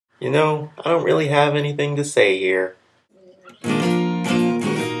You know, I don't really have anything to say here.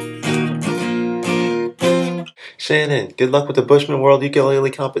 Shannon, good luck with the Bushman World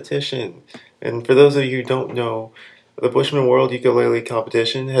Ukulele Competition. And for those of you who don't know, the Bushman World Ukulele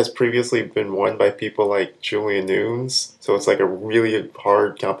Competition has previously been won by people like Julian Nunes, so it's like a really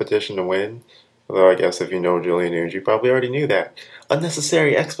hard competition to win. Although I guess if you know Julian Nunes, you probably already knew that.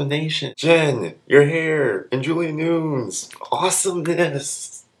 Unnecessary explanation. Jen, your hair, and Julian Nunes.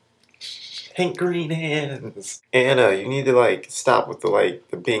 Awesomeness. Pink green hands. Anna, you need to like stop with the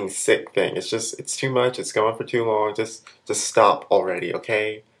being sick thing. It's too much. It's going for too long. Just stop already,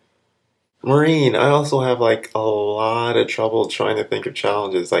 okay? Maureen, I also have like a lot of trouble trying to think of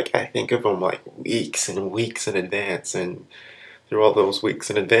challenges. Like I think of them like weeks and weeks in advance, and through all those weeks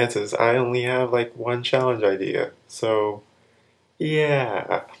in advances, I only have like one challenge idea. So,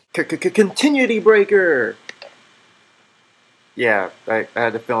 yeah. Continuity breaker. Yeah, I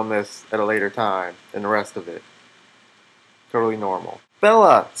had to film this at a later time than the rest of it. Totally normal.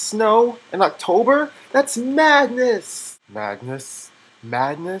 Bella, snow in October? That's madness! Madness?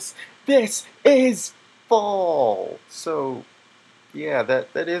 Madness? This is fall! So, yeah,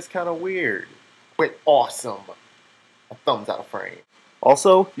 that is kind of weird. But awesome! A thumbs out of frame.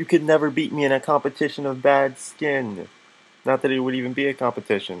 Also, you could never beat me in a competition of bad skin. Not that it would even be a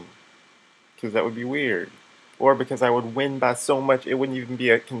competition. Because that would be weird. Or because I would win by so much it wouldn't even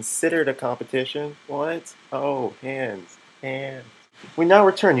be considered a competition. What? Oh, hands. Hands. We now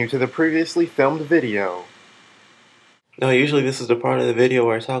return you to the previously filmed video. Now, usually this is the part of the video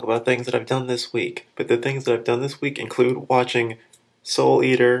where I talk about things that I've done this week. But the things that I've done this week include watching Soul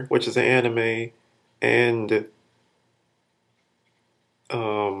Eater, which is an anime, and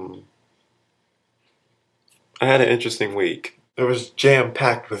I had an interesting week. It was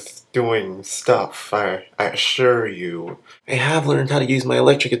jam-packed with doing stuff, I assure you. I have learned how to use my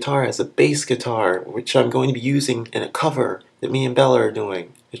electric guitar as a bass guitar, which I'm going to be using in a cover that me and Bella are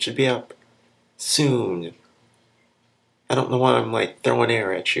doing. It should be up soon. I don't know why I'm like throwing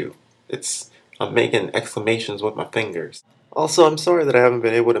air at you. I'm making exclamations with my fingers. Also, I'm sorry that I haven't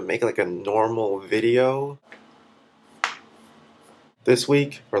been able to make like a normal video this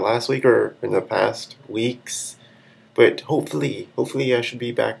week, or last week, or in the past weeks. But hopefully I should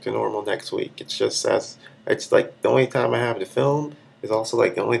be back to normal next week. It's like the only time I have to film is also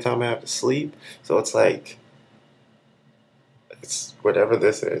like the only time I have to sleep. So it's like, it's whatever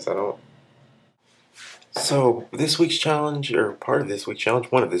this is, I don't. So this week's challenge, or part of this week's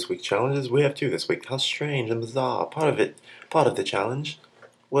challenge, one of this week's challenges, we have two this week. How strange and bizarre. Part of the challenge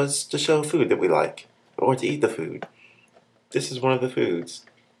was to show food that we like, or to eat the food. This is one of the foods.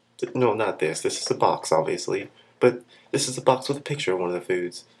 No, not this. This is a box, obviously. But this is a box with a picture of one of the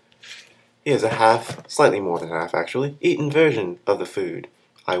foods. Here's a half, slightly more than half actually, eaten version of the food.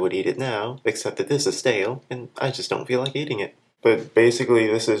 I would eat it now, except that this is stale, and I just don't feel like eating it. But basically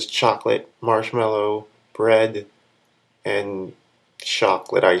this is chocolate, marshmallow, bread, and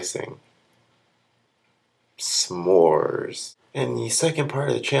chocolate icing. S'mores. And the second part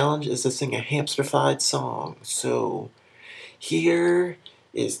of the challenge is to sing a hamster-fied song. So, here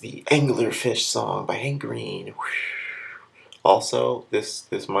is the Anglerfish song by Hank Green. Also, this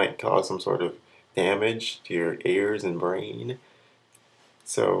might cause some sort of damage to your ears and brain,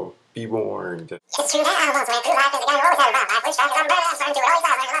 so be warned. It's true that I once went through life as a guy who always had a rough life, which drives on birds, starting to always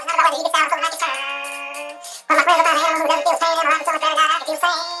not about what he gets down so I can turn. Well, my friends are found animal who doesn't feel pain, and life is so much better that I can feel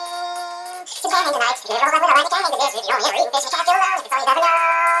sane. So you can't hang tonight, you roll up with a right, you can't hang the dish, if you only ever eating fish, you can't feel alone, it's all you ever know.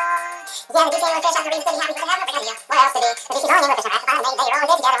 Yeah, the juicy anglerfish after reading study happy, but I have no idea what else to do. The juicy only anglerfish are at the bottom, they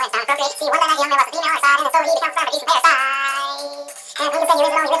roll together when it's time appropriate to see one that young male was the female side, and the soul he becomes time to use the parasite. And when you say you is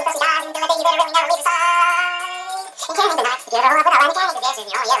alone, you really dies, and do a thing you better really never leave the side. You can't hang the night, if you ever roll up with a right, you can't hang the dish, if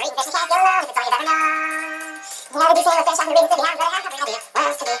you only ever eating fish, you can't feel alone, it's all you ever know. Yeah, the juicy anglerfish after reading study happy, but I have no idea what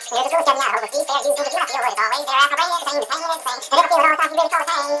else to do. You're just really getting out, hope with these fair use, think if you not feel what it's always there, after brain, it's the same, it's the same, it's the same. They never feel it all the time, you really call it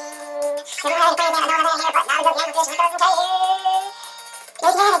pain. Never had any pain, man, I know that hair, but now we go to the anglerfish, and it doesn't tell you. You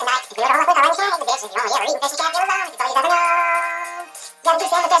can't hang the night, if you ever roll up with a right, you can't hang the dish, if you only ever eating fish, you can't feel alone, it's all you ever know. Yeah, the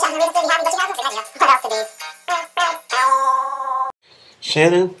juicy anglerfish after reading study happy, but you have no idea what else to do.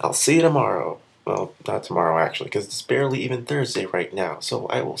 Shannon, I'll see you tomorrow. Well, not tomorrow actually, because it's barely even Thursday right now. So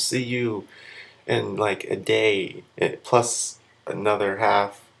I will see you in like a day, plus another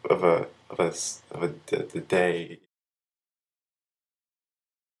half of a day.